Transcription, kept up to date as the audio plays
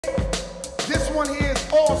one here is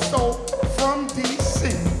also from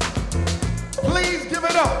DC. Please give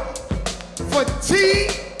it up for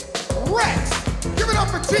Rexx. Give it up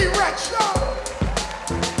for Rexx, y'all.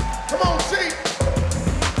 Come on, T.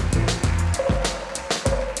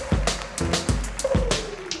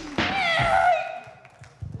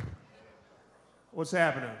 What's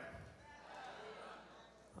happening?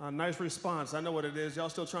 Nice response. I know what it is. Y'all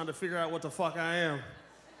still trying to figure out what the fuck I am.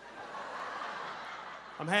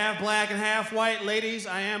 I'm half black and half white. Ladies,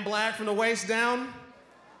 I am black from the waist down.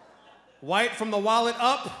 White from the wallet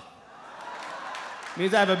up.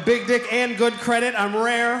 Means I have a big dick and good credit. I'm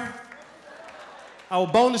rare. I will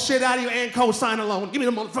bone the shit out of you and co-sign a loan. Give me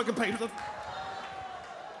the motherfucking papers.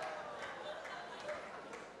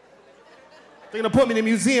 They're gonna put me in a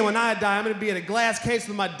museum when I die. I'm gonna be in a glass case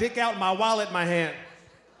with my dick out and my wallet in my hand.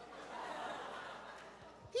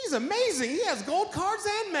 He's amazing. He has gold cards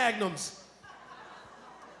and magnums.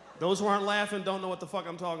 Those who aren't laughing don't know what the fuck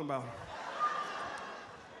I'm talking about.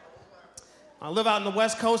 I live out in the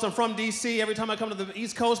West Coast. I'm from DC. Every time I come to the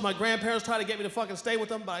East Coast, my grandparents try to get me to fucking stay with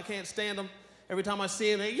them, but I can't stand them. Every time I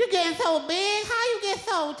see them, they, "You're getting so big? How you get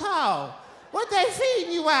so tall? What they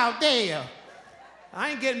feeding you out there?"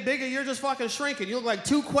 I ain't getting bigger, you're just fucking shrinking. You look like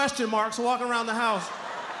 2 question marks walking around the house.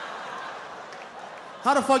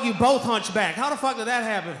 How the fuck you both hunchback? How the fuck did that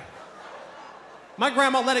happen? My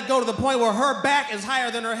grandma let it go to the point where her back is higher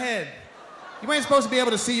than her head. You ain't supposed to be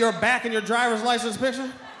able to see your back in your driver's license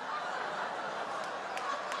picture.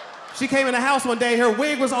 She came in the house one day, her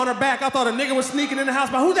wig was on her back. I thought a nigga was sneaking in the house,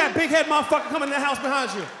 but who's that big head motherfucker coming in the house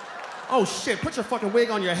behind you? Oh shit, put your fucking wig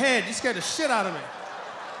on your head. You scared the shit out of me.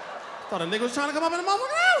 Thought a nigga was trying to come up in the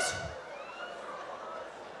motherfucking house.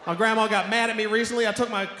 My grandma got mad at me recently. I took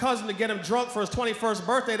my cousin to get him drunk for his 21st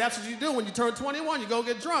birthday. That's what you do when you turn 21. You go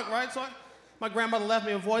get drunk, right? So my grandmother left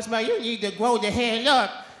me a voicemail. "You need to grow the hell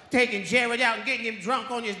up. Taking Jared out and getting him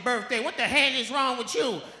drunk on his birthday. What the hell is wrong with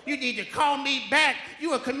you? You need to call me back.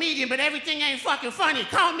 You a comedian, but everything ain't fucking funny.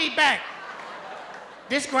 Call me back."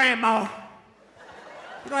 This grandma.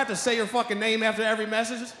 You don't have to say your fucking name after every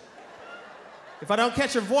message. If I don't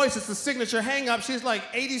catch her voice, it's the signature hang up. She's like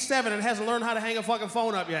 87 and hasn't learned how to hang a fucking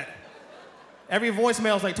phone up yet. Every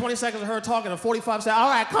voicemail is like 20 seconds of her talking and 45 seconds. "All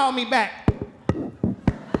right, call me back."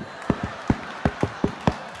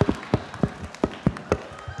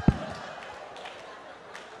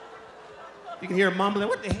 You can hear her mumbling,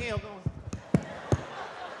 "What the hell going on?"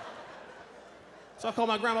 So I called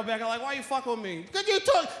my grandma back. I'm like, "Why you fucking with me?" "Because you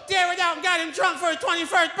took Jared out and got him drunk for his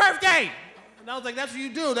 21st birthday. And I was like, "That's what you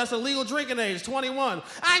do. That's a legal drinking age, 21.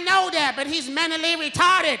 "I know that, but he's mentally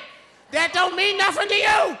retarded. That don't mean nothing to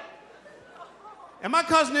you." And my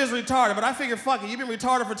cousin is retarded, but I figured, fuck it, you've been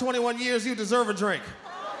retarded for 21 years, you deserve a drink.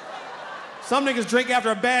 Some niggas drink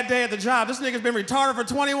after a bad day at the job. This nigga's been retarded for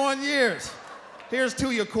 21 years. Here's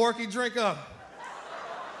to you, Corky, drink up.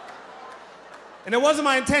 And it wasn't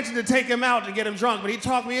my intention to take him out to get him drunk, but he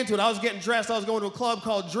talked me into it. I was getting dressed. I was going to a club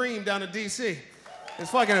called Dream down in DC. There's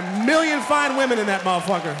fucking a million fine women in that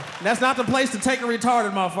motherfucker. And that's not the place to take a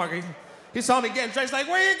retarded motherfucker. He saw me getting dressed, like,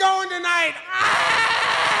 "Where you going tonight?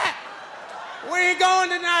 Ah! Where you going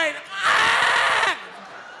tonight? Ah!"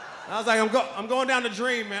 I was like, I'm going down to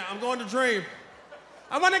Dream, man. I'm going to Dream.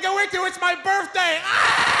 "I want to go with you. It's my birthday.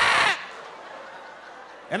 Ah!"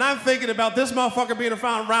 And I'm thinking about this motherfucker being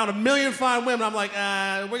around a million fine women. I'm like,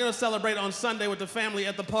 we're going to celebrate on Sunday with the family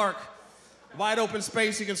at the park. Wide open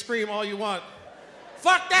space. You can scream all you want.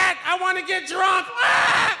 "Fuck that, I want to get drunk."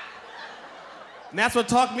 Ah! And that's what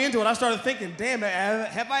talked me into it. I started thinking, damn,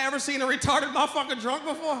 have I ever seen a retarded motherfucker drunk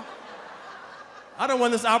before? I don't know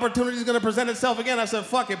when this opportunity is going to present itself again. I said,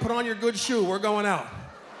 fuck it, put on your good shoe, we're going out.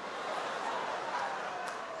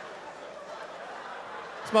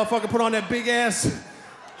 This motherfucker put on that big ass,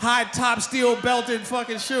 high top steel belted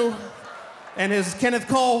fucking shoe and his Kenneth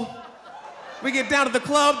Cole. We get down to the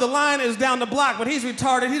club, the line is down the block, but he's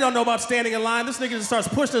retarded. He don't know about standing in line. This nigga just starts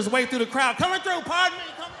pushing his way through the crowd. "Coming through, pardon me,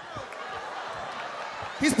 coming through."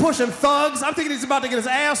 He's pushing thugs. I'm thinking he's about to get his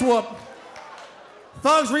ass whooped.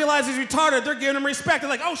 Thugs realize he's retarded. They're giving him respect.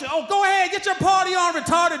 They're like, "Oh shit, oh, go ahead, get your party on,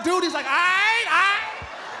 retarded dude." He's like, all right.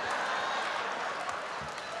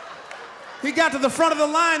 He got to the front of the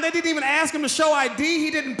line. They didn't even ask him to show ID.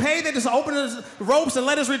 He didn't pay. They just opened his ropes and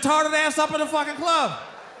let his retarded ass up in the fucking club.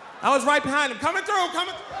 I was right behind him. "Coming through,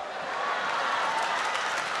 coming through."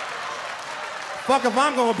 Fuck if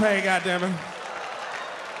I'm gonna pay, goddammit.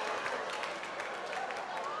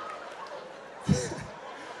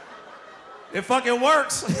 It fucking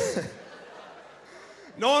works.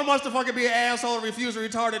 No one wants to fucking be an asshole and refuse a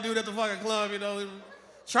retarded dude at the fucking club, you know.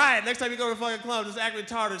 Try it. Next time you go to the fucking club, just act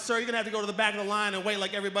retarded. "Sir, you're gonna have to go to the back of the line and wait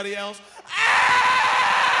like everybody else." Ah!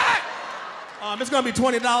 It's gonna be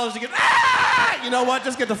 $20 to get, ah! You know what?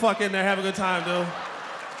 Just get the fuck in there, have a good time, dude.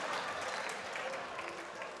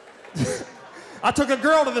 I took a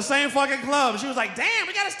girl to the same fucking club. She was like, damn,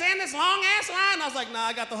 we gotta stand this long ass line. I was like, nah,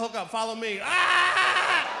 I got the hookup, follow me.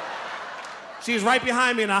 Ah! She's right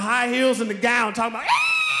behind me in the high heels and the gown, talking about, ah!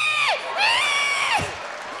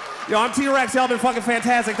 Ah! Yo, I'm T-Rexx, y'all been fucking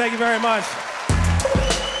fantastic. Thank you very much.